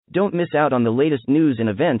Don't miss out on the latest news and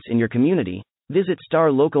events in your community. Visit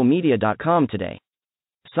starlocalmedia.com today.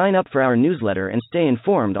 Sign up for our newsletter and stay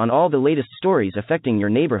informed on all the latest stories affecting your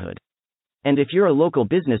neighborhood. And if you're a local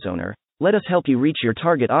business owner, let us help you reach your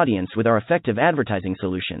target audience with our effective advertising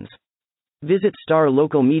solutions. Visit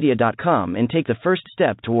starlocalmedia.com and take the first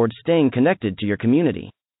step towards staying connected to your community.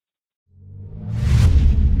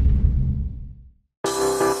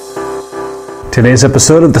 Today's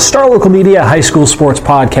episode of the Star Local Media High School Sports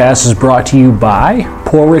Podcast is brought to you by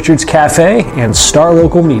Poor Richard's Cafe and Star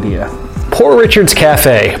Local Media. Poor Richard's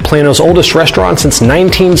Cafe, Plano's oldest restaurant since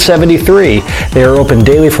 1973. They are open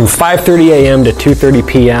daily from 5:30 a.m. to 2:30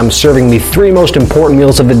 p.m., serving the three most important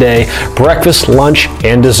meals of the day: breakfast, lunch,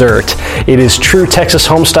 and dessert. It is true Texas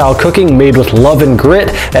home-style cooking made with love and grit.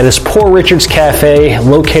 That is Poor Richard's Cafe,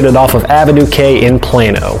 located off of Avenue K in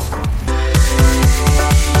Plano.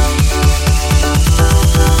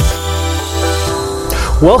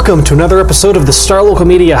 Welcome to another episode of the Star Local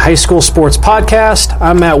Media High School Sports Podcast.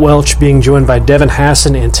 I'm Matt Welch, being joined by Devin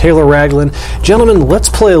Hassan and Taylor Ragland. Gentlemen, let's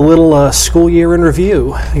play a little school year in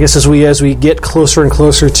review. I guess as we get closer and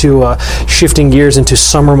closer to shifting gears into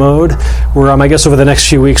summer mode, where I guess over the next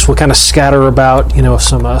few weeks we'll kind of scatter about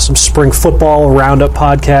some spring football roundup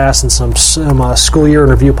podcasts and some school year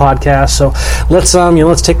in review podcasts. So let's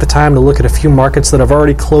take the time to look at a few markets that have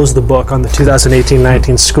already closed the book on the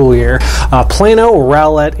 2018-19 school year. Plano,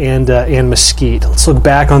 Rowlett, and Mesquite. Let's look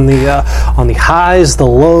back on the highs, the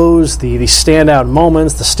lows, the standout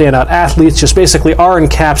moments, the standout athletes, just basically our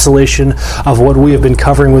encapsulation of what we have been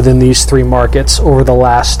covering within these three markets over the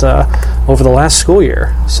last school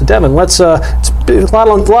year. So Devin, it's a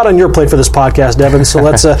lot on your plate for this podcast, Devin. So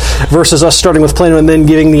let's versus us starting with Plano and then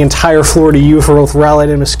giving the entire floor to you for both Rowlett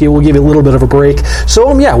and Mesquite. We'll give you a little bit of a break.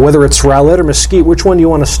 So whether it's Rowlett or Mesquite, which one do you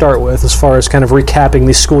want to start with as far as kind of recapping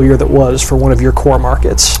the school year that was for one of your core markets?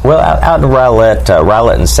 Well, out in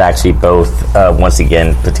Rowlett and Sachse both once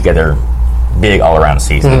again put together big all-around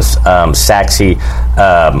seasons. Sachse,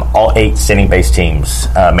 all 8 standing-based teams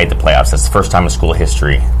made the playoffs. That's the first time in school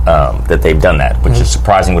history that they've done that, which is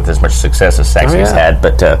surprising with as much success as Sachse has had.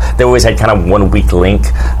 But they always had kind of one weak link.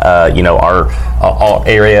 Our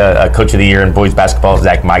all-area coach of the year in boys basketball,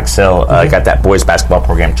 Zach Mikesell, got that boys basketball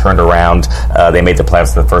program turned around. They made the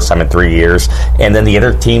playoffs for the first time in 3 years. And then the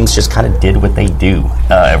other teams just kind of did what they do,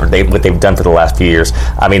 what they've done for the last few years.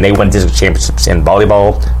 I mean, they won district championships in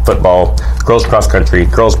volleyball, football, girls cross country,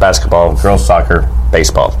 girls basketball, girls soccer,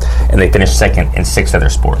 baseball, and they finished second in 6 other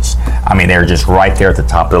sports. I mean, they're just right there at the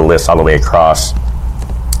top of the list all the way across.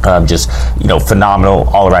 Phenomenal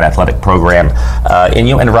all-around athletic program. In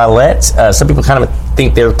Rowlett, some people kind of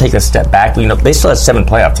think they're taking a step back. They still have 7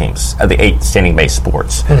 playoff teams of the 8 standing-based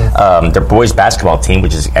sports. Their boys basketball team,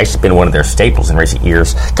 which has actually been one of their staples in recent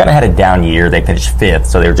years, kind of had a down year. They finished 5th,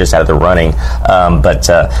 so they were just out of the running. But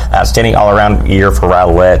outstanding all-around year for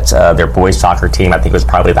Rowlett. Their boys soccer team, I think, was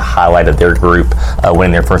probably the highlight of their group,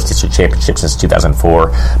 winning their first district championship since 2004.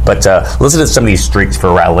 But listen to some of these streaks for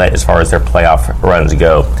Rowlett as far as their playoff runs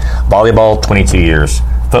go. Volleyball, 22 years.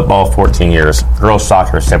 Football, 14 years. Girls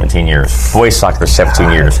soccer, 17 years. Boys soccer,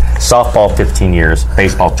 17 years. Softball, 15 years.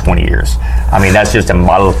 Baseball, 20 years. I mean, that's just a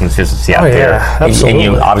model of consistency out there. Absolutely.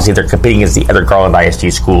 And obviously, they're competing against the other Garland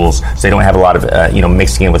ISD schools, so they don't have a lot of,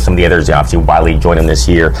 mixing in with some of the others. Obviously, Wiley joined them this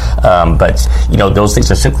year. But those things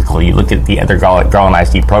are cyclical. You look at the other Garland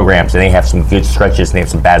ISD programs, and they have some good stretches, and they have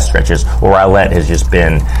some bad stretches. Well, Rowlett has just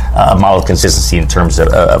been a model of consistency in terms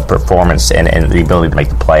of performance and the ability to make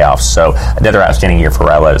the playoffs. So another outstanding year for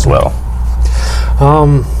Rowlett as well.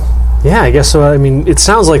 I guess so. I mean, it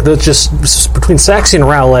sounds like that's just between Sachse and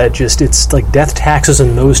Rowlett, it's like death taxes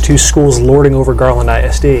in those two schools lording over Garland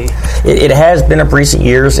ISD. It has been of recent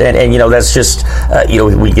years, and that's just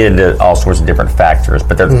we get into all sorts of different factors,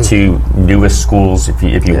 but they're the two newest schools, if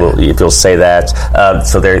you'll say that.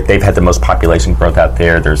 So they've had the most population growth out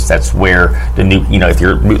there. That's where the new if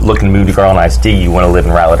you're looking to move to Garland ISD, you want to live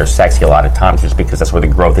in Rowlett or Sachse a lot of times, just because that's where the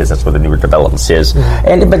growth is, that's where the newer developments is.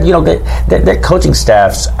 But the coaching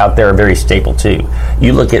staffs out there are very staple too.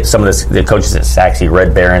 You look at some of the coaches at Sachse,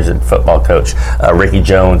 Red Barons at football coach, Ricky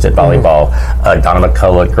Jones at volleyball, Donna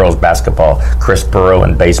McCullough at girls basketball, Chris Burrow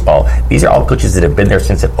in baseball. These are all coaches that have been there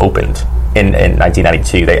since it opened. in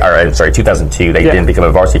 2002. 2002. They didn't become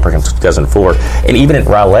a varsity program until 2004. And even at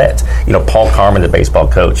Rowlett, Paul Carmen, the baseball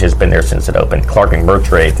coach, has been there since it opened. Clark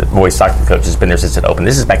McMurtry, the boys soccer coach, has been there since it opened.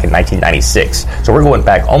 This is back in 1996. So we're going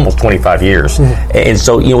back almost 25 years. Mm-hmm. And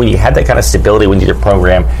so, when you have that kind of stability when you do your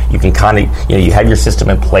program, you can kind of, you have your system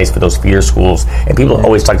in place for those feeder schools. And people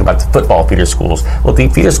always talk about the football feeder schools. Well, the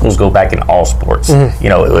feeder schools go back in all sports.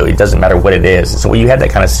 Mm-hmm. It doesn't matter what it is. So when you have that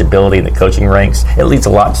kind of stability in the coaching ranks, it leads a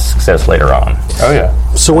lot to success later on. Oh, yeah.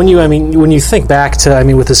 So when you think back to,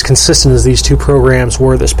 with as consistent as these two programs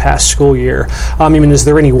were this past school year, is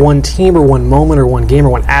there any one team or one moment or one game or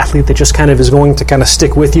one athlete that just kind of is going to kind of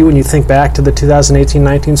stick with you when you think back to the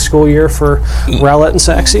 2018-19 school year for Rowlett and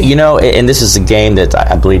Sachse? And this is a game that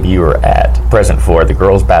I believe you were present for,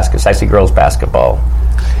 the Sachse girls basketball.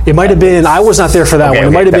 It might have been. I was not there for that one.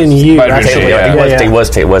 It might have been you. Actually,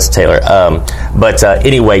 it was Taylor. But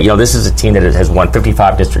anyway, this is a team that has won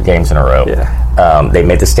 55 district games in a row. Yeah. They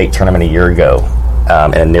made the state tournament a year ago,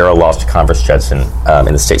 and a narrow loss to Converse Judson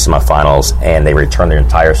in the state semifinals, and they returned their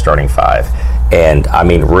entire starting five. And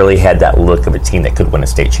really had that look of a team that could win a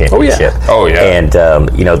state championship. Oh yeah. And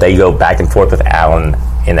they go back and forth with Allen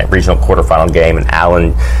in that regional quarterfinal game, and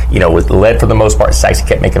Allen, was led for the most part. Sachse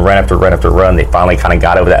kept making run after run after run. They finally kind of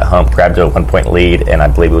got over that hump, grabbed a 1-point lead, and I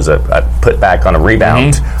believe it was a put back on a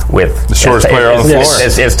rebound with the shortest player on the floor.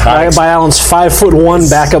 As time by Allen's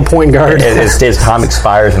 5'1" backup point guard. As time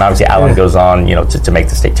expires, and obviously Allen goes on, to make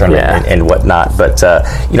the state tournament and whatnot. But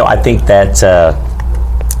I think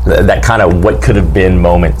that kind of what could have been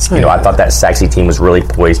moments. I thought that Sachse team was really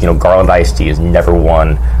poised. Garland ISD has never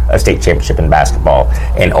won a state championship in basketball,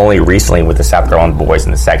 and only recently with the South Carolina boys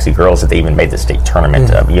and the Sachse girls that they even made the state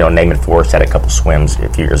tournament. Naaman Forest had a couple swims a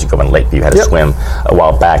few years ago, and Lakeview had a swim a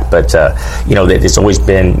while back. But it's always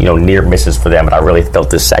been near misses for them. But I really felt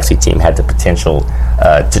this Sachse team had the potential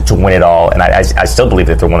to win it all, and I still believe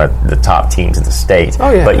that they're one of the top teams in the state.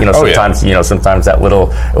 Oh yeah. But sometimes that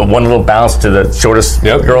one little bounce to the shortest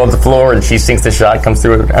girl on the floor, and she sinks the shot, comes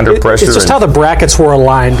through under pressure. It's just how the brackets were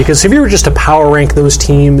aligned, because if you were just to power rank those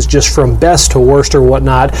teams just from best to worst or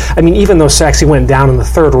whatnot, even though Sachse went down in the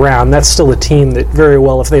third round, that's still a team that very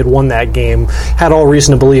well, if they had won that game, had all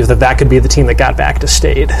reason to believe that could be the team that got back to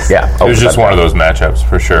state. Yeah. It was just one of those matchups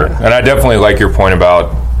for sure. Yeah. And I definitely like your point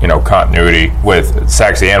about continuity with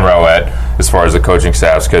Sachse and Rowlett as far as the coaching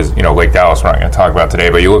staffs, because Lake Dallas we're not going to talk about today,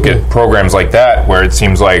 but you look at programs like that where it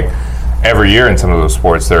seems like every year in some of those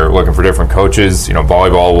sports they're looking for different coaches.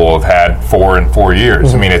 Volleyball will have had 4 in 4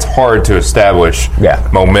 years. Mm-hmm. It's hard to establish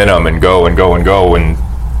momentum and go when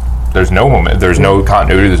there's no momentum, there's no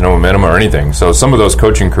continuity, there's no momentum or anything. So some of those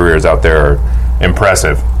coaching careers out there are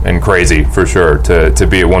impressive and crazy for sure to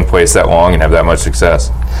be at one place that long and have that much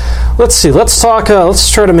success. Let's see. Let's talk.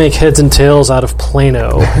 Let's try to make heads and tails out of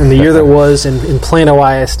Plano in the year that was in Plano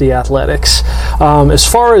ISD athletics. As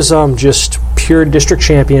far as just pure district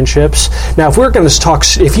championships. Now, if we're going to talk,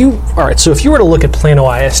 so if you were to look at Plano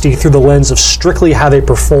ISD through the lens of strictly how they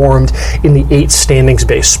performed in the 8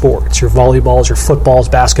 standings-based sports, your volleyballs, your footballs,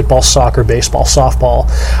 basketball, soccer, baseball, softball,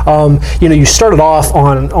 you started off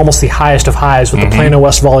on almost the highest of highs with the Plano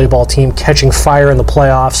West volleyball team catching fire in the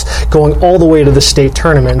playoffs, going all the way to the state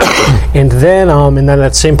tournament, and then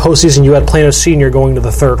that same postseason you had Plano Senior going to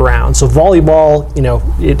the third round. So volleyball,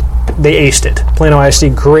 they aced it. Plano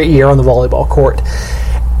ISD, great year on the volleyball court.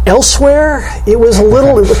 Elsewhere, it was a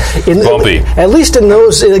little bumpy. At least in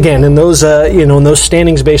those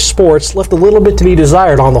standings-based sports, left a little bit to be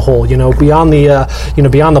desired on the whole. Beyond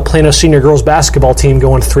the Plano Senior girls basketball team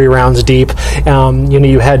going 3 rounds deep.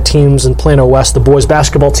 You had teams in Plano West. The boys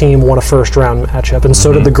basketball team won a first-round matchup, and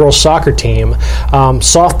so did the girls soccer team.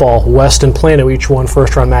 Softball, West and Plano each won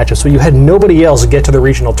first-round matchups. So you had nobody else get to the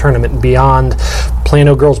regional tournament beyond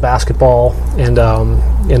Plano girls basketball and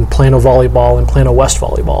Plano volleyball and Plano West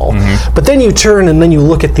volleyball. But then you turn and then you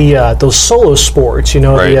look at those solo sports,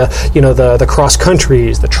 the cross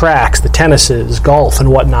countries, the tracks, the tennises, golf, and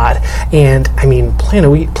whatnot. And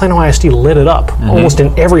Plano ISD lit it up almost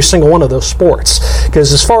in every single one of those sports.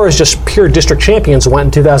 Because as far as just pure district champions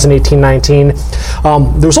went in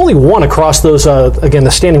 2018-19, there was only one across those the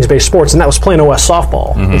standings-based sports, and that was Plano West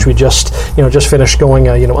softball, which we just finished going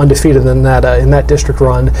undefeated in that district. district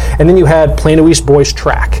run. And then you had Plano East boys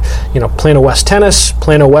track, Plano West tennis,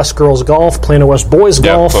 Plano West girls golf, Plano West boys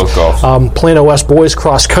golf, both golf. Plano West boys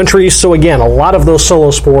cross country. So again, a lot of those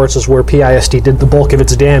solo sports is where PISD did the bulk of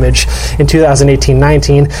its damage in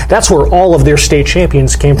 2018-19. That's where all of their state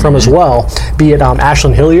champions came from as well, be it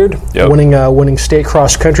Ashlyn Hilliard winning state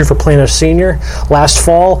cross country for Plano Senior last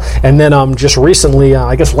fall, and then just recently,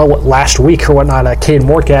 I guess last week or whatnot, Cade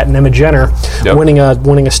Morcat and Emma Jenner winning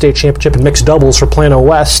a state championship in mixed doubles for Plano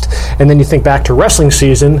West. And then you think back to wrestling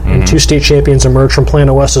season, and 2 state champions emerged from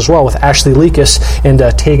Plano West as well, with Ashley Leakus and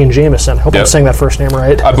Tegan Jamison. Hope I'm saying that first name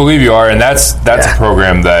right. I believe you are, and that's a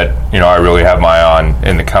program that I really have my eye on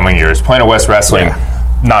in the coming years. Plano West wrestling. Yeah.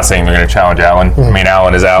 Not saying they're going to challenge Allen. I mean,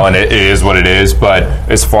 Allen is Allen. It is what it is. But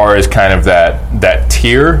as far as kind of that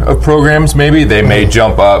tier of programs, maybe they may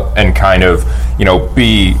jump up and kind of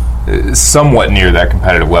be somewhat near that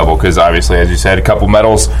competitive level, because obviously, as you said, a couple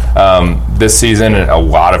medals this season, and a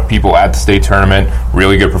lot of people at the state tournament.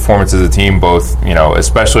 Really good performance as a team, both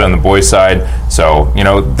especially on the boys' side. So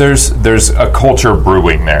there's a culture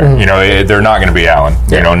brewing there. They're not going to be Allen.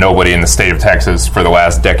 Nobody in the state of Texas for the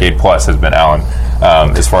last decade plus has been Allen.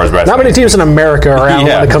 As far as wrestling, not many teams in America are Allen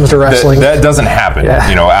when it comes to wrestling. That doesn't happen.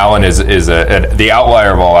 Allen is the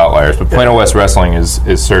outlier of all outliers, but Plano West wrestling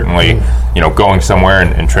is certainly going somewhere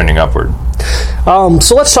and trending upward.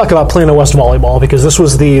 So let's talk about Plano West volleyball, because this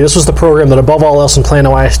was the program that, above all else in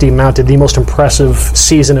Plano ISD, mounted the most impressive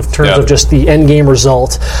season in terms of just the end game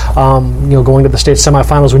result. Going to the state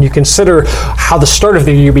semifinals. When you consider how the start of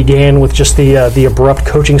the year began with just the abrupt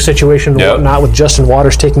coaching situation and whatnot, with Justin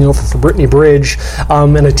Waters taking over for Brittany Bridge,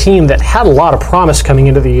 and a team that had a lot of promise coming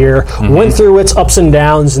into the year, went through its ups and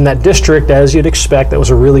downs in that district, as you'd expect. That was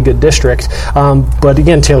a really good district. But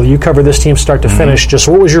again, Taylor, you covered this team start to finish. Just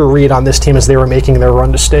what was your read on this team as they were making their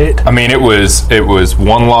run to state? I mean, it was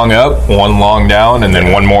one long up, one long down, and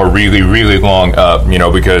then one more really, really long up,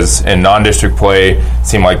 because in non-district play, it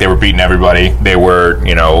seemed like they were beating everybody. They were,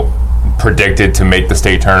 predicted to make the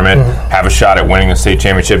state tournament, have a shot at winning the state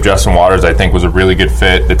championship. Justin Waters, I think, was a really good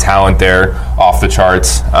fit. The talent there, off the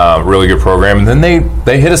charts, really good program. And then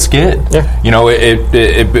they hit a skid. Yeah. Be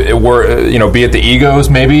it the egos,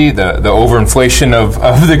 maybe the overinflation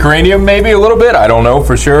of the cranium, maybe a little bit. I don't know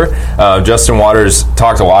for sure. Justin Waters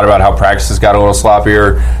talked a lot about how practices got a little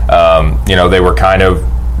sloppier. They were kind of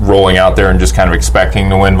rolling out there and just kind of expecting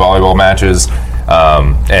to win volleyball matches.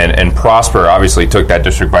 And Prosper obviously took that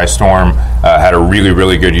district by storm, had a really,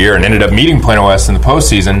 really good year, and ended up meeting Plano West in the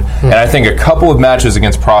postseason. And I think a couple of matches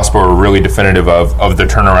against Prosper were really definitive of the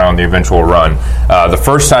turnaround, the eventual run. The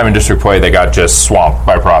first time in district play, they got just swamped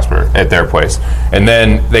by Prosper at their place. And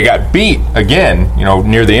then they got beat again,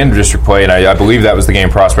 near the end of district play, and I believe that was the game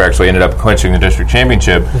Prosper actually ended up clinching the district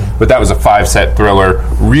championship. But that was a 5-set thriller,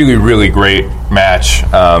 really, really great match.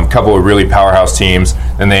 A couple of really powerhouse teams.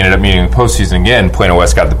 Then they ended up meeting in the postseason again. Plano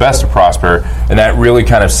West got the best of Prosper, and that really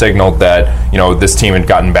kind of signaled that this team had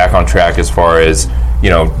gotten back on track as far as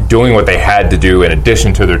doing what they had to do in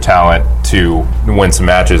addition to their talent to win some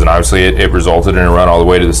matches. And obviously it resulted in a run all the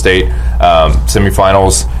way to the state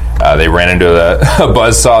semifinals. They ran into a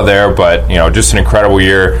buzzsaw there, but just an incredible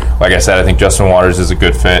year. Like I said, I think Justin Waters is a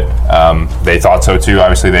good fit. They thought so too.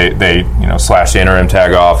 Obviously they slashed the interim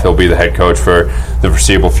tag off. He'll be the head coach for the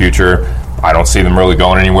foreseeable future. I don't see them really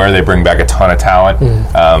going anywhere. They bring back a ton of talent,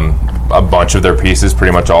 a bunch of their pieces,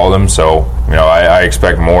 pretty much all of them. So, I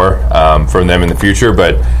expect more from them in the future.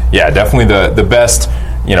 But, yeah, definitely the best,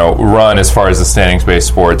 run as far as the standings-based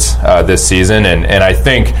sports this season. And I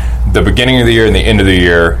think the beginning of the year and the end of the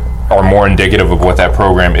year are more indicative of what that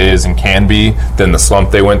program is and can be than the slump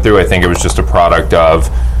they went through. I think it was just a product of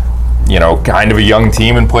kind of a young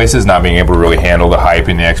team in places, not being able to really handle the hype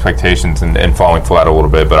and the expectations and falling flat a little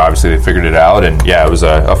bit. But obviously they figured it out, and yeah, it was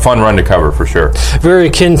a fun run to cover for sure. Very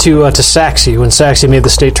akin to Saxe when Saxe made the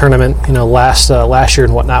state tournament, last year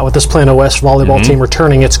and whatnot. With this Plano West volleyball team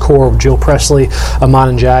returning its core of Jill Presley,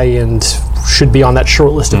 Aman Njayi, and should be on that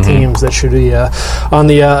short list of teams that should be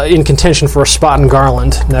in contention for a spot in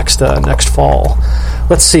Garland next fall.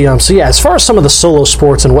 Let's see. As far as some of the solo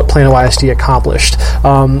sports and what Plano ISD accomplished,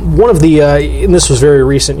 one of the and this was very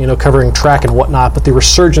recent, covering track and whatnot, but the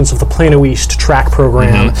resurgence of the Plano East track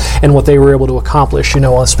program and what they were able to accomplish,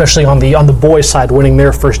 especially on the boys' side, winning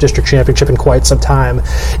their first district championship in quite some time.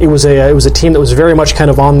 It was a team that was very much kind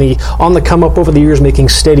of on the come up over the years, making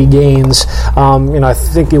steady gains. I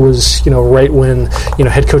think it was right when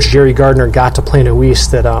head coach Jerry Gardner got to Plano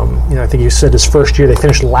East that I think he said his first year they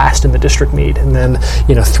finished last in the district meet, and then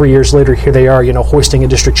 3 years later, here they are, hoisting a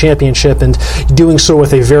district championship and doing so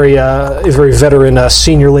with a very veteran,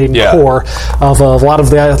 senior-laden core of a lot of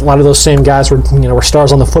those same guys were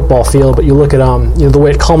stars on the football field. But you look at the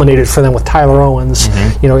way it culminated for them with Tyler Owens,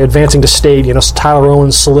 advancing to state. Tyler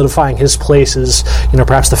Owens solidifying his place as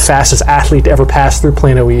perhaps the fastest athlete to ever pass through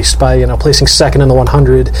Plano East by placing second in the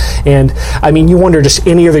 100. And I mean, you wonder just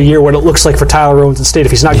any other year what it looks like for Tyler Owens in state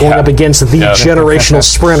if he's not going up against the generational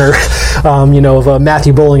sprinter, of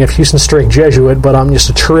Matthew Bowling of Houston Strake Jesuit. But just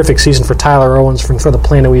a terrific season for Tyler Owens for the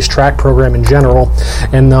Plano East track program in general.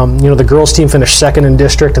 And the girls team finished second in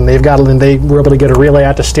district, and they were able to get a relay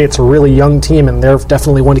out to state. It's a really young team, and they're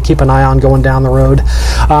definitely one to keep an eye on going down the road.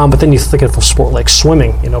 But then you think of a sport like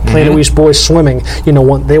swimming. Plano East boys swimming.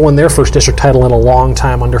 They won their first district title in a long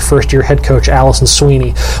time under first-year head coach Allison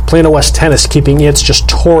Sweeney. Plano West tennis keeping its just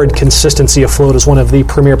torrid consistency afloat as one of the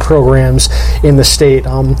premier programs in the state.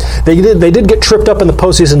 They did get tripped up in the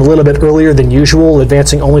postseason a little bit earlier than usual,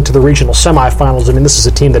 advancing only to the regional semifinals. I mean, this is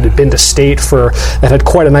a team that had been to state that had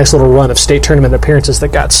quite a nice little run of state tournament appearances that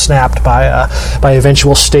got snapped by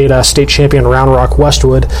eventual state champion Round Rock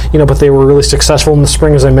Westwood. But they were really successful in the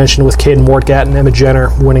spring, as I mentioned, with Caden Mortgat and Emma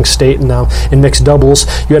Jenner winning state in mixed doubles.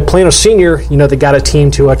 You had Plano Senior, that got a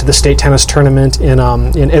team to the state tennis tournament in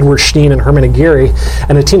Edward Steen and Herman Aguirre,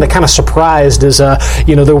 and a team that kind of surprised is they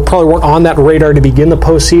probably weren't on that radar to begin the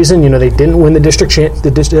postseason. They didn't win the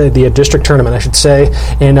district tournament, I should say,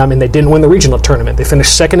 and they didn't win the regional tournament. They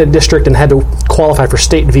finished second at district and had to qualify for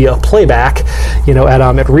state via playback,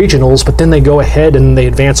 at regionals. But then they go ahead and they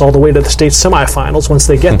advance all the way to the state semifinals once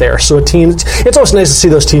they get there. So it's always nice to see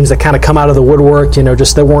those teams that kind of come out of the woodwork,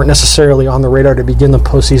 just that weren't necessarily on the radar to begin the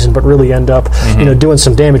postseason, but really end up, doing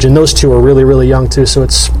some damage. And those two are really, really young too. So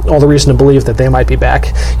it's all the reason to believe that they might be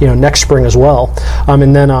back, next spring as well.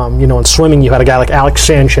 And then, in swimming, you had a guy like Alex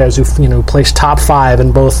Sanchez who placed top 5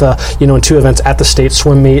 in both, in 2 events at the state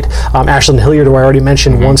swim meet. Ashlyn Hilliard, who I already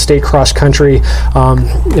mentioned, won state cross country.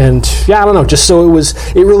 And I don't know, just so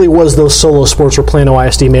it really was those solo sports where Plano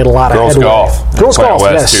ISD made a lot of headway. Girls golf,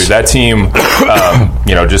 West, yes. Too. That team,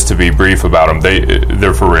 just to be brief about them,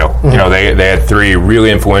 they're for real. They had 3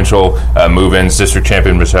 really influential move-ins: district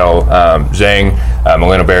champion Michelle Zhang,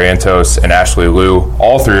 Melina Barrientos, and Ashley Liu.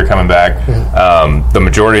 All 3 are coming back. The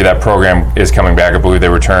majority of that program is coming back. I believe they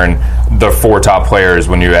return the 4 top players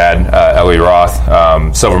when you add Ellie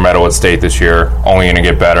Roth, silver medal at state this year. Only going to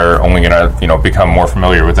get better. Only going to become more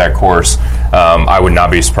familiar with that course. I would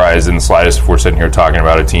not be surprised in the slightest if we're sitting here talking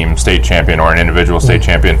about a team state champion or an individual state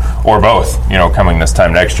champion or both. Coming this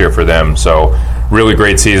time next year for them. So really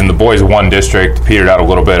great season. The boys won district, petered out a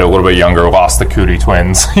little bit younger, lost the Cootie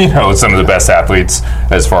twins. Some of the best athletes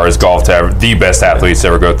as far as golf the best athletes to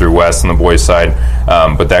ever go through West on the boys' side.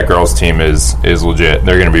 But that girls' team is legit.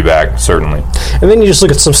 They're going to be back certainly. And then you just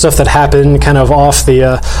look at some stuff that happened kind of off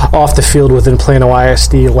the field within Plano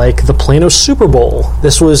ISD, like the Plano Super Bowl.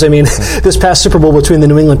 This was, this past Super Bowl between the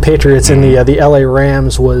New England Patriots and the LA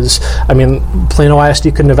Rams was, Plano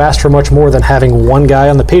ISD couldn't have asked for much more than having one guy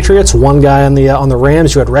on the Patriots, one guy on the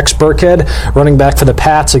Rams. You had Rex Burkhead, running back for the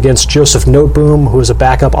Pats, against Joseph Noteboom, who was a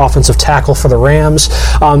backup offensive tackle for the Rams.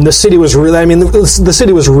 The city was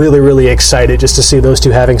really, really excited just to see those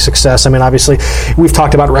two having success. Obviously, we've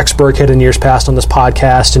talked about Rex Burkhead in years past on this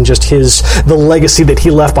podcast, and just the legacy that he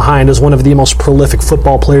left behind as one of the most prolific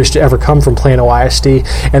football players to ever come from Plano ISD.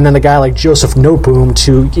 And then a guy like Joseph Noteboom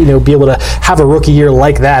to be able to have a rookie year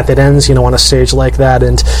like that ends on a stage like that.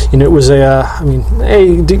 And it was I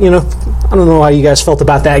don't know how you guys felt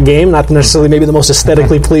about that game. Not necessarily maybe the most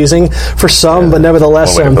aesthetically pleasing for some, but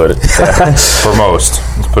nevertheless, for most,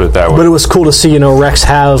 let's put it that way. But it was cool to see Rex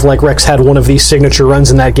had one of these signature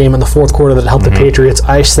runs in that game in the fourth quarter that helped the Patriots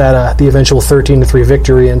ice that the eventual 13-3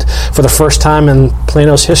 victory. And for the first time in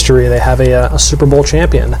Plano's history, they have a Super Bowl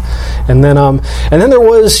champion. And then there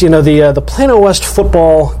was the Plano West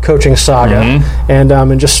football coaching saga,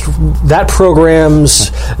 and just that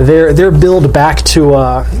program's their build back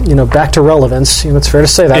to relevance. It's fair to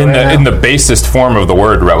say that in the basest form of the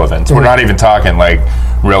word relevance. We're not even talking like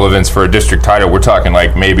relevance for a district title. We're talking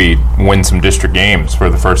like maybe win some district games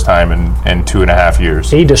for the first time in 2.5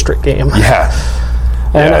 years. A district game. Yeah.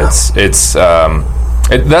 That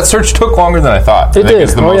search took longer than I thought. I think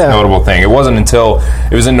it's the most notable thing. It wasn't until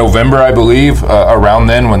it was in November, I believe, around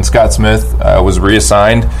then when Scott Smith was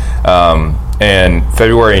reassigned. And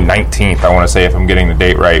February 19th, I want to say, if I'm getting the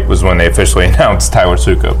date right, was when they officially announced Tyler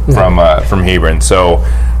Sukup from Hebron. So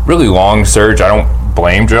really long search. I don't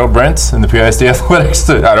blame Gerald Brents and the PISD Athletics.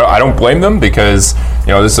 I don't blame them because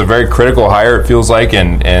this is a very critical hire. It feels like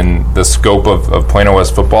in the scope of Plano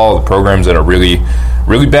West football, the program's in a really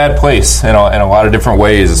bad place in a lot of different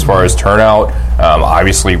ways as far as turnout.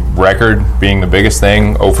 Obviously, record being the biggest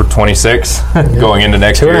thing, 0 for 26 going into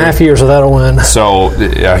next year. 2.5 years without a win. So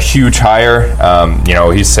a huge hire.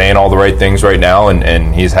 He's saying all the right things right now,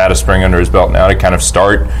 and he's had a spring under his belt now to kind of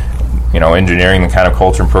start, engineering the kind of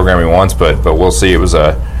culture and program he wants. But we'll see. It was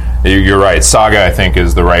you're right. Saga, I think,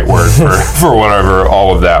 is the right word for whatever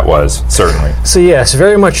all of that was, certainly. So, yes,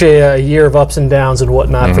 very much a year of ups and downs and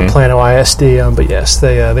whatnot for Plano ISD. But, yes,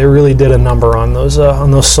 they really did a number on those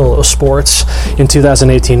solo sports in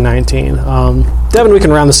 2018-19. Devin, we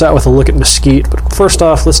can round this out with a look at Mesquite. But first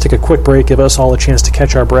off, let's take a quick break, give us all a chance to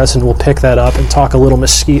catch our breaths, and we'll pick that up and talk a little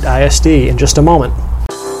Mesquite ISD in just a moment.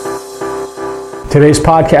 Today's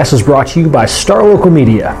podcast is brought to you by Star Local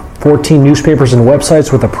Media. 14 newspapers and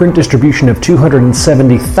websites with a print distribution of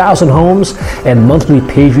 270,000 homes and monthly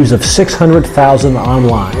page views of 600,000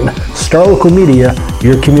 online. Star Local Media,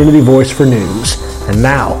 your community voice for news. And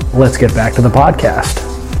now, let's get back to the podcast.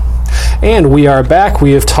 And we are back.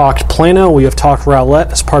 We have talked Plano. We have talked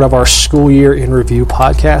Rowlett as part of our School Year in Review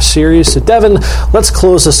podcast series. So, Devin, let's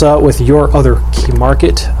close this out with your other key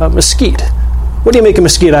market, Mesquite. What do you make of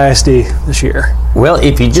Mesquite ISD this year? Well,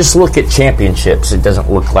 if you just look at championships, it doesn't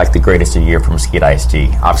look like the greatest year for Mesquite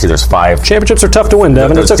ISD. Obviously, there's 5. Championships are tough to win,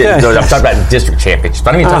 Devin. It's okay. I'm talking about district championships.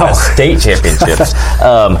 I'm not even talking about state championships.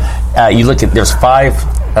 You look at, there's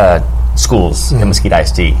 5 schools in Mesquite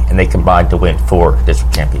ISD, and they combined to win 4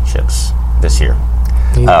 district championships this year.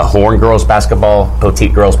 Horn girls basketball,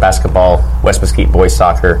 Poteet girls basketball, West Mesquite boys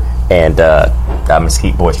soccer, and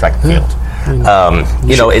Mesquite boys track and field.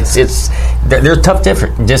 They're tough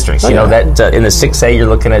districts. That in the 6A you're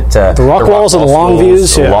looking at the Rockwalls and the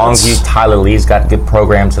Longviews. Longview, Tyler Lee's got good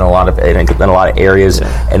programs in a lot of areas.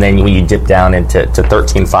 Yeah. And then when you dip down into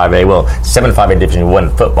 13-5A, 7-5A Division 1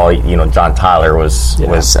 football, John Tyler was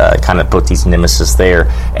kind of Poteet's nemesis there.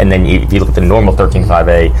 And then if you look at the normal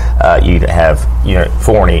 13-5A, you'd have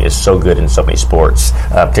Forney is so good in so many sports,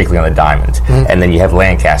 particularly on the diamond. And then you have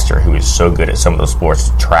Lancaster, who is so good at some of those sports,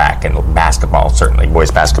 track and basketball, certainly boys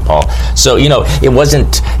basketball. So it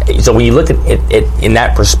wasn't. So when you look at it in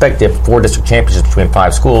that perspective, 4 district championships between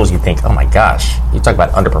 5 schools, you think, oh my gosh, you talk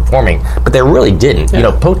about underperforming, but they really didn't.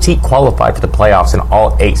 Yeah. Poteet qualified for the playoffs in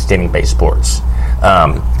all 8 standing-based sports.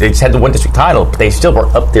 They just had the 1 district title, but they still were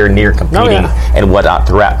up there near competing and whatnot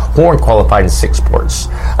throughout. Horn qualified in 6 sports.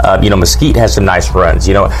 Mesquite has some nice runs.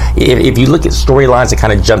 If you look at storylines that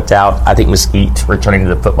kind of jumped out, I think Mesquite returning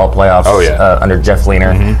to the football playoffs under Jeff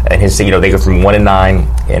Leaner and his. They go from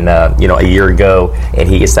 1-9 in a year ago, and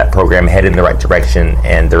he gets that program headed in the right direction,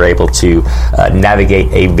 and they're able to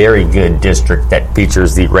navigate a very good district that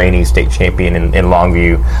features the reigning state champion in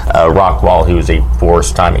Longview, Rockwall, who's a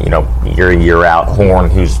 4th-time year in year out. Horn,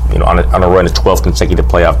 who's on a run of 12 consecutive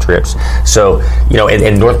playoff trips. So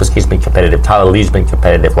and North Mesquite's been competitive. Tyler Lee's been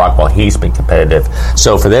competitive. Rockwall, he's been competitive.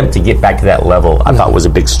 So for them to get back to that level, I thought was a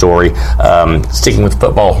big story. Sticking with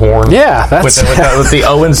football, Horn. Yeah, that's with the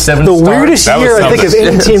 0-7. The weirdest year I think of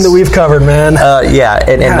any team that we've covered, man.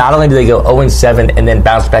 And not only do they go 0-7 and then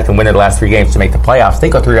bounce back and win their last 3 games to make the playoffs, they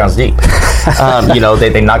go 3 rounds deep.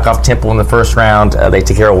 They knock off Temple in the first round. They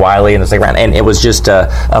take care of Wiley in the second round, and it was just a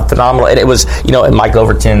phenomenal. And it was and Mike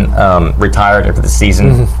Overton retired after the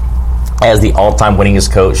season as the all-time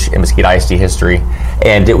winningest coach in Mesquite ISD history,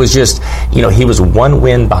 and it was just he was 1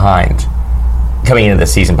 win behind coming into the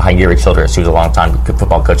season behind Gary Childress, who was a long-time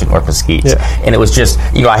football coach at North Mesquite. Yeah. And it was just,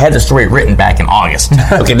 I had the story written back in August.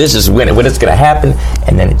 Okay, this is when it's going to happen,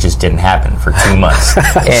 and then it just didn't happen for 2 months.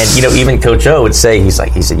 And, even Coach O would say, he said,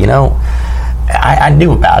 I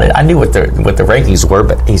knew about it. I knew what the rankings were,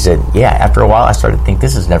 but he said, after a while, I started to think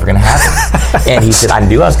this is never going to happen. And he said, I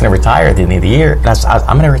knew I was going to retire at the end of the year. And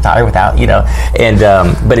I'm going to retire without,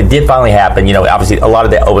 but it did finally happen. Obviously, a lot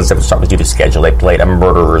of the 0-7 start was due to schedule. They played a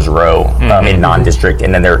murderer's row in non-district,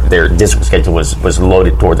 and then their district schedule was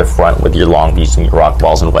loaded toward the front with your Longviews and your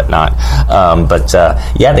Rockballs and whatnot.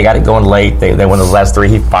 They got it going late. They won those last 3.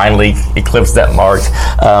 He finally eclipsed that mark.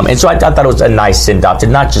 And so I thought it was a nice send-off to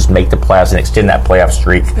not just make the playoffs and extend that playoff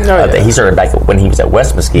streak that he started back when he was at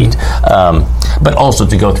West Mesquite, but also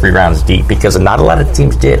to go 3 rounds deep, because not a lot of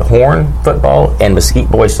teams did. Horn football and Mesquite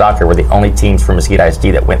boys soccer were the only teams from Mesquite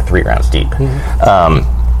ISD that went 3 rounds deep.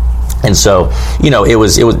 And so,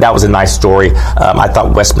 that was a nice story. I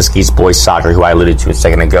thought West Mesquite's boys soccer, who I alluded to a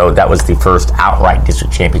second ago, that was the first outright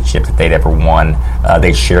district championship that they'd ever won.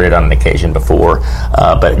 They shared it on an occasion before.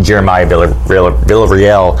 But Jeremiah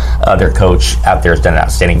Villarreal, their coach out there, has done an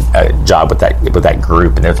outstanding job with that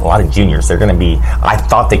group. And there's a lot of juniors. They're going to be, I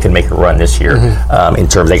thought they could make a run this year in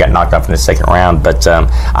terms, they got knocked off in the second round. But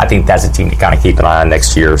I think that's a team to kind of keep an eye on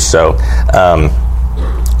next year. So,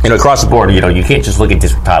 across the board, you can't just look at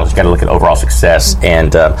district titles. You got to look at overall success,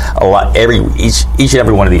 and each and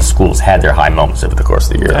every one of these schools had their high moments over the course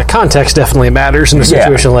of the year. Context definitely matters in a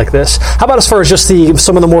situation like this. How about as far as just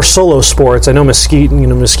some of the more solo sports? I know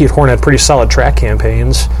Mesquite Horn had pretty solid track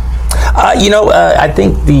campaigns. I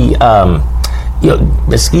think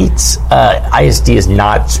Mesquite's ISD is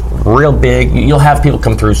not real big. You'll have people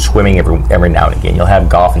come through swimming every now and again. You'll have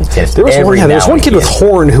golf and tennis. There was one kid with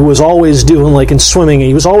Horn who was always doing in swimming.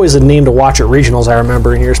 He was always a name to watch at regionals, I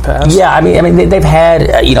remember, in years past. Yeah, I mean they've had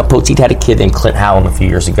Poteet had a kid named Clint Hallam a few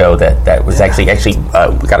years ago that was actually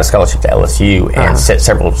got a scholarship to LSU and set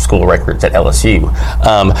several school records at LSU.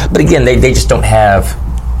 But again, they just don't have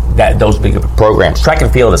those big of programs. Track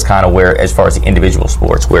and field is kind of where, as far as the individual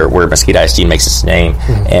sports, where Mesquite ISD makes its name.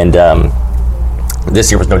 And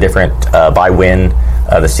this year was no different. By Wynn,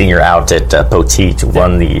 the senior out at Poteet,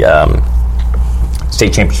 won the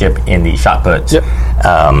state championship in the shot put. Yep.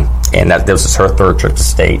 And that was her third trip to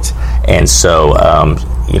state. And so,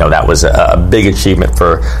 that was a big achievement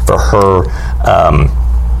for her.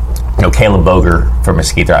 Caleb Boger from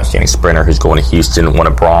Mesquite, their outstanding sprinter, who's going to Houston, won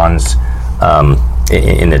a bronze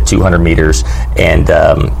in the 200 meters, and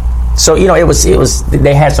so it was.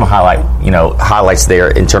 They had some highlights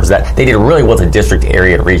there in terms of that. They did really well at the district,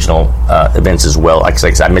 area, and regional events as well. Like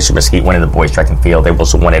I mentioned, Mesquite won in the boys track and field. They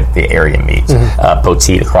also won at the area meets.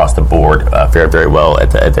 Poteet across the board fared very well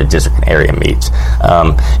at the district and area meets.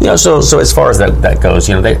 So as far as that goes,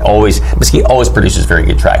 Mesquite always produces very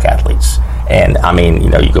good track athletes. And I mean,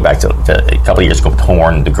 you go back to a couple of years ago with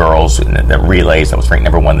Horn, the girls, and the relays, that was ranked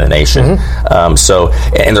number one in the nation.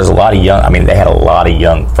 And there's a lot of they had a lot of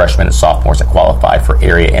young freshmen and sophomores that qualified for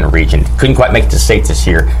area and region. Couldn't quite make it to state this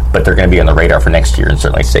year, but they're going to be on the radar for next year and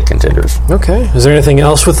certainly state contenders. Okay. Is there anything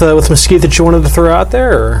else with Mesquite that you wanted to throw out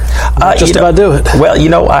there, or just about do it? Well,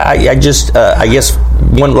 I guess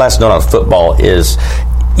one last note on football is,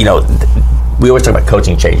 we always talk about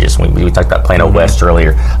coaching changes. We talked about Plano West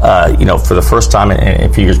earlier. For the first time in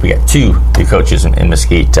a few years, we got two new coaches in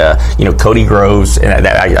Mesquite. Cody Groves, and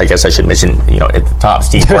I guess I should mention, at the top,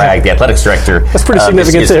 Steve Bragg, the athletics director. That's pretty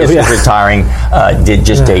significant too. Is retiring. Did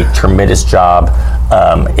just a tremendous job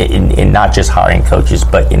in not just hiring coaches,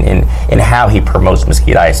 but in how he promotes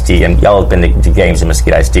Mesquite ISD. And y'all have been to games in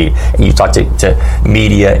Mesquite ISD, and you talk to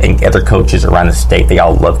media and other coaches around the state. They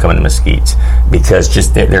all love coming to Mesquite because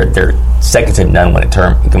just they're second to none when it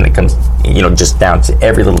comes, just down to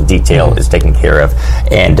every little detail is taken care of.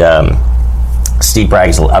 And Steve Bragg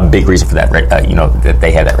is a big reason for that, that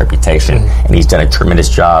they have that reputation, and he's done a tremendous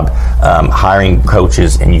job hiring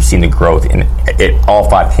coaches, and you've seen the growth in all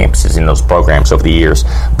 5 campuses in those programs over the years.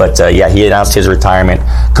 But he announced his retirement.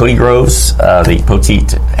 Cody Groves, the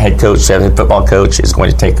Poteet head football coach, is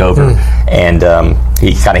going to take over, and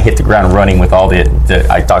he kind of hit the ground running with all the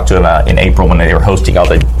I talked to him in April when they were hosting all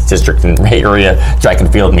the district and area track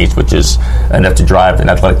and field meets, which is enough to drive an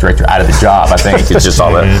athletic director out of the job. I think it's just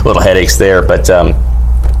all the little headaches there, but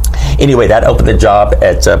anyway, that opened the job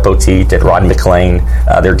at Poteet, at Ron McLean.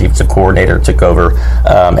 Their defensive coordinator took over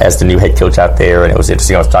as the new head coach out there, and it was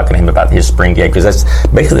interesting. I was talking to him about his spring game because that's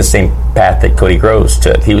basically the same path that Cody Groves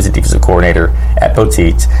took. He was the defensive coordinator at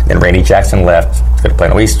Poteet. Then Randy Jackson left to go to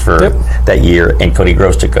Plano East for that year, and Cody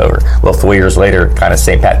Groves took over. Well, 4 years later, kind of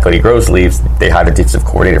same path Cody Groves leaves, they hired a defensive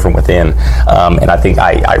coordinator from within. And I think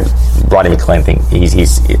Ronnie McLean think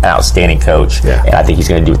he's an outstanding coach, and I think he's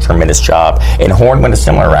going to do a tremendous job. And Horn went a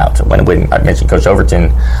similar route. When I mentioned Coach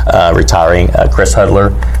Overton retiring, Chris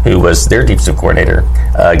Hudler, who was their defensive coordinator,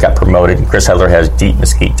 got promoted. And Chris Hudler has deep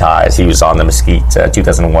Mesquite ties. He was on the Mesquite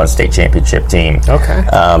 2001 state championship team. Okay.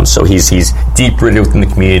 So he's deep rooted within the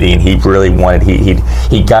community, and he really wanted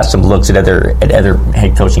he got some looks at other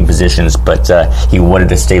head coaching positions, but he wanted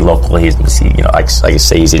to stay local. He's like I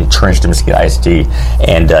say, he's entrenched in Mesquite ISD,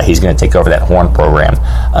 and he's going to take over that Horn program.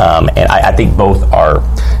 And I think both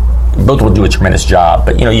will do a tremendous job,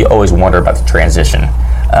 but you always wonder about the transition.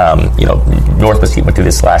 North Mesquite went through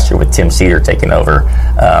this last year with Tim Cedar taking over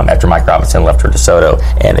after Mike Robinson left for DeSoto.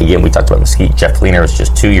 And again, we talked about Mesquite. Jeff Fleener was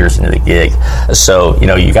just 2 years into the gig. So,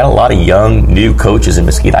 you got a lot of young, new coaches in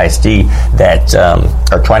Mesquite ISD that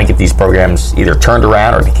are trying to get these programs either turned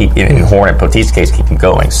around or to keep, in Horn and Poteet's case, keep them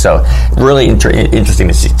going. So really interesting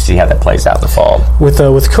to see how that plays out in the fall.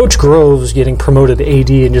 With Coach Groves getting promoted to AD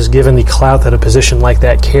and just given the clout that a position like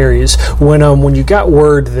that carries, when you got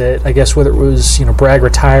word that, I guess whether it was Bragg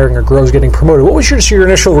retiring or Groves getting promoted, what was your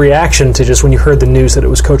initial reaction to just when you heard the news that it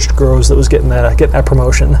was Coach Groves that was getting that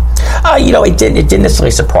promotion? It didn't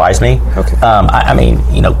necessarily surprise me. Okay.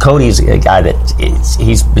 Cody's a guy that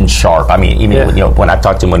he's been sharp. When I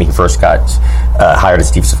talked to him when he first got hired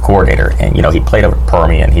as defensive coordinator, and he played over at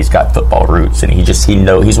Permian, he's got football roots, and he's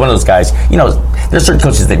one of those guys. There's certain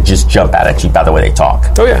coaches that just jump out at you by the way they talk.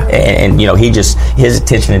 Oh yeah. And his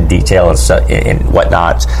attention to detail and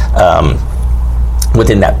whatnot.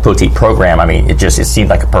 Within that Poteet program, it seemed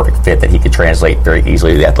like a perfect fit that he could translate very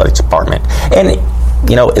easily to the athletics department. And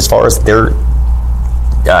as far as their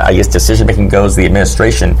decision making goes, the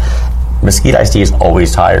administration, Mesquite ISD has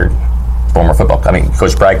always hired former football.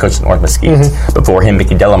 Coach Bragg coached at North Mesquite. Mm-hmm. Before him,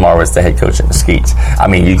 Mickey Delamar was the head coach at Mesquite.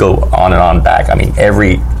 You go on and on back.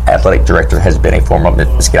 Every athletic director has been a former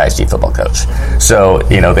Mesquite ISD football coach. So,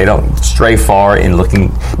 they don't stray far in looking,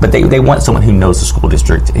 but they want someone who knows the school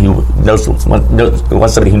district, who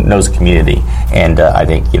wants somebody who knows the community. And I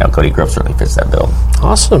think, Cody Groves certainly fits that bill.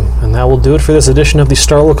 Awesome. And that will do it for this edition of the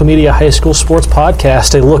Star Local Media High School Sports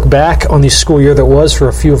Podcast. A look back on the school year that was for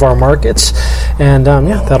a few of our markets. And,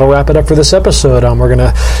 that'll wrap it up for this episode.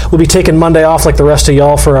 We'll be taking Monday off like the rest of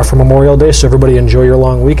y'all for Memorial Day, so everybody enjoy your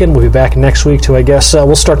long weekend. We'll be back next week to,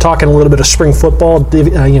 we'll start talking a little bit of spring football,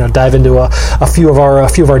 dive into a few of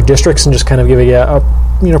our districts and just kind of give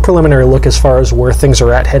a preliminary look as far as where things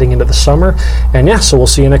are at heading into the summer. And so we'll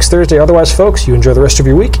see you next Thursday. Otherwise, folks, you enjoy the rest of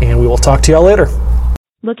your week, and we will talk to y'all later.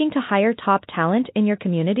 Looking to hire top talent in your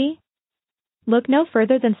community? Look no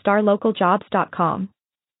further than StarLocalJobs.com.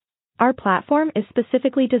 Our platform is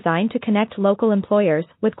specifically designed to connect local employers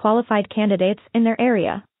with qualified candidates in their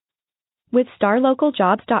area. With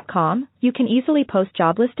StarLocalJobs.com, you can easily post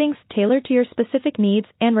job listings tailored to your specific needs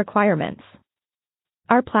and requirements.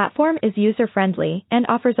 Our platform is user-friendly and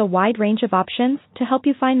offers a wide range of options to help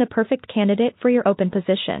you find the perfect candidate for your open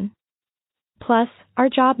position. Plus, our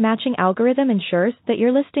job matching algorithm ensures that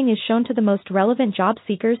your listing is shown to the most relevant job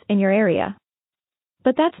seekers in your area.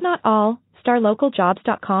 But that's not all.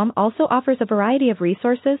 StarLocalJobs.com also offers a variety of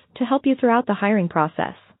resources to help you throughout the hiring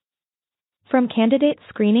process. From candidate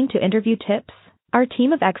screening to interview tips, our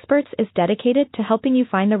team of experts is dedicated to helping you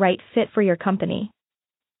find the right fit for your company.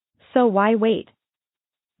 So why wait?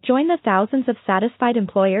 Join the thousands of satisfied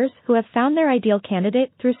employers who have found their ideal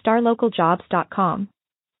candidate through StarLocalJobs.com.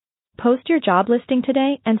 Post your job listing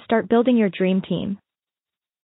today and start building your dream team.